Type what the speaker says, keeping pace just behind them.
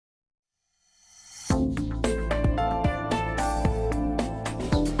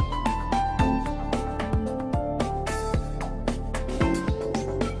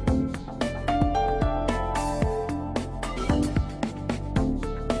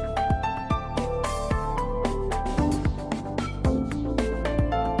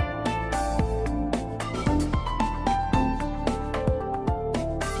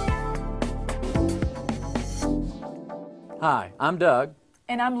Hi, I'm Doug.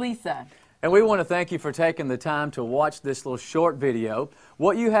 And I'm Lisa. And we want to thank you for taking the time to watch this little short video.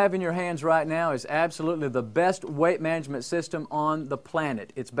 What you have in your hands right now is absolutely the best weight management system on the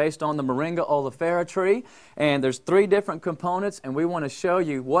planet. It's based on the Moringa oleifera tree, and there's 3 different components, and we want to show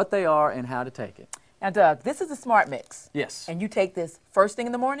you what they are and how to take it. Now, Doug, this is a smart mix. Yes. And you take this first thing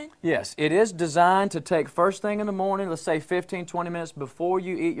in the morning? Yes, it is designed to take first thing in the morning, let's say 15, 20 minutes before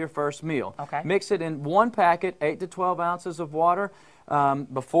you eat your first meal. Okay. Mix it in 1 packet, 8 to 12 ounces of water.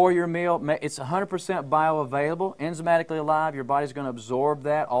 Before your meal. It's 100% bioavailable, enzymatically alive. Your body's going to absorb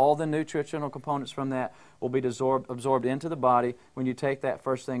that. All the nutritional components from that will be absorbed into the body when you take that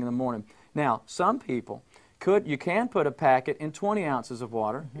first thing in the morning. Now, some people you can put a packet in 20 ounces of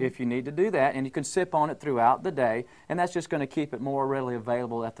water if you need to do that, and you can sip on it throughout the day, and that's just going to keep it more readily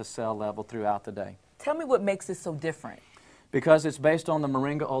available at the cell level throughout the day. Tell me what makes this so different. Because it's based on the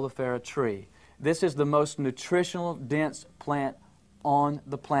Moringa oleifera tree. This is the most nutritional dense plant on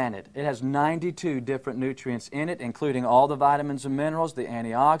the planet. It has 92 different nutrients in it, including all the vitamins and minerals, the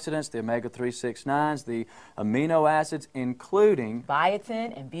antioxidants, the omega-3, 6, 9s, the amino acids, including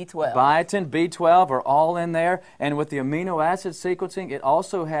biotin and B12. Biotin, B12 are all in there, and with the amino acid sequencing, it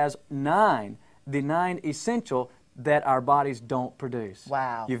also has the 9 essential that our bodies don't produce.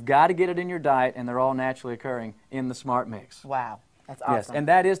 Wow. You've got to get it in your diet, and they're all naturally occurring in the Smart Mix. Wow. That's awesome. Yes, and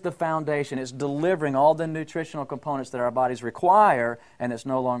that is the foundation. It's delivering all the nutritional components that our bodies require, and it's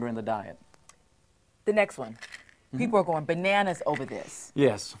no longer in the diet. The next one. People are going bananas over this.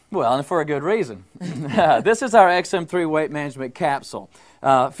 Yes, well, and for a good reason. This is our XM3 Weight Management Capsule.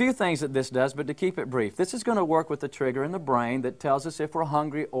 A few things that this does, but to keep it brief, this is going to work with the trigger in the brain that tells us if we're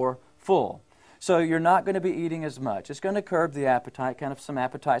hungry or full. So you're not going to be eating as much. It's going to curb the appetite, kind of some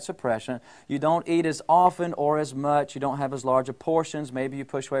appetite suppression. You don't eat as often or as much. You don't have as large of portions. Maybe you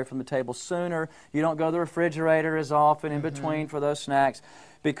push away from the table sooner. You don't go to the refrigerator as often in between for those snacks,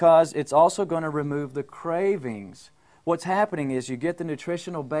 because it's also going to remove the cravings. What's happening is you get the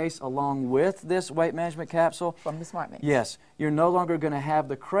nutritional base along with this weight management capsule. From the Smart Mix. Yes. You're no longer going to have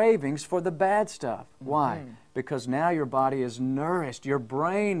the cravings for the bad stuff. Why? Because now your body is nourished. Your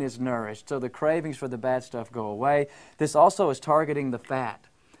brain is nourished. So the cravings for the bad stuff go away. This also is targeting the fat,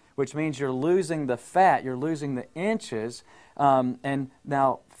 which means you're losing the fat. You're losing the inches. And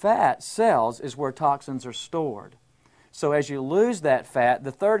now fat cells is where toxins are stored. So as you lose that fat,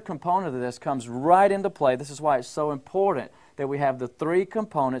 the third component of this comes right into play. This is why it's so important that we have the 3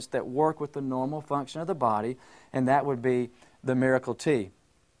 components that work with the normal function of the body, and that would be the Miracle Tea.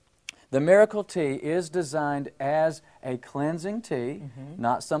 The Miracle Tea is designed as a cleansing tea,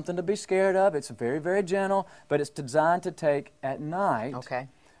 not something to be scared of. It's very, very gentle, but it's designed to take at night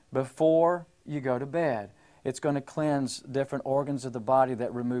before you go to bed. It's going to cleanse different organs of the body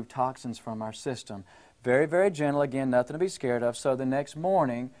that remove toxins from our system. Very, very gentle. Again, nothing to be scared of. So the next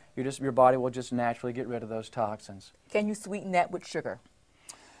morning, your body will just naturally get rid of those toxins. Can you sweeten that with sugar?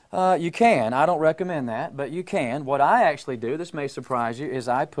 You can. I don't recommend that, but you can. What I actually do, this may surprise you, is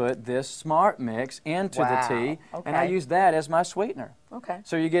I put this Smart Mix into the tea, and I use that as my sweetener. Okay.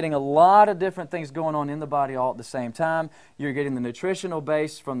 So you're getting a lot of different things going on in the body all at the same time. You're getting the nutritional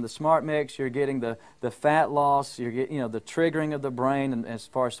base from the Smart Mix. You're getting the fat loss. You're getting, the triggering of the brain, and as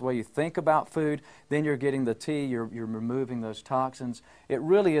far as the way you think about food. Then you're getting the tea. You're removing those toxins. It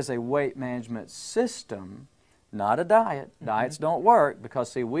really is a weight management system. Not a diet. Diets don't work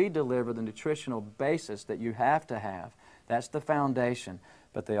because, see, we deliver the nutritional basis that you have to have. That's the foundation.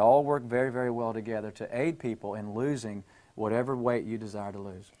 But they all work very, very well together to aid people in losing whatever weight you desire to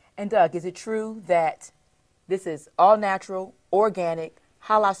lose. And Doug, is it true that this is all natural, organic,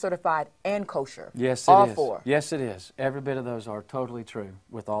 halal certified, and kosher? Yes, it is. All 4? Yes, it is. Every bit of those are totally true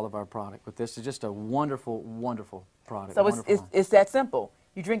with all of our product. But this is just a wonderful, wonderful product. So it's that simple.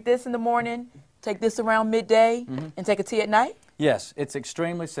 You drink this in the morning, take this around midday, and take a tea at night? Yes, it's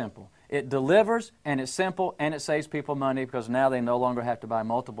extremely simple. It delivers, and it's simple, and it saves people money because now they no longer have to buy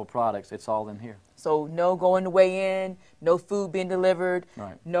multiple products. It's all in here. So no going to weigh in, no food being delivered,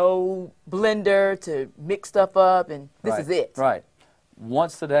 no blender to mix stuff up, and this is it. Right.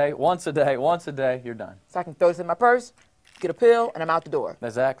 Once a day, once a day, once a day, you're done. So I can throw this in my purse, get a pill, and I'm out the door.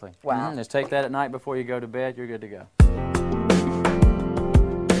 Exactly. Wow. Just take that at night before you go to bed, you're good to go.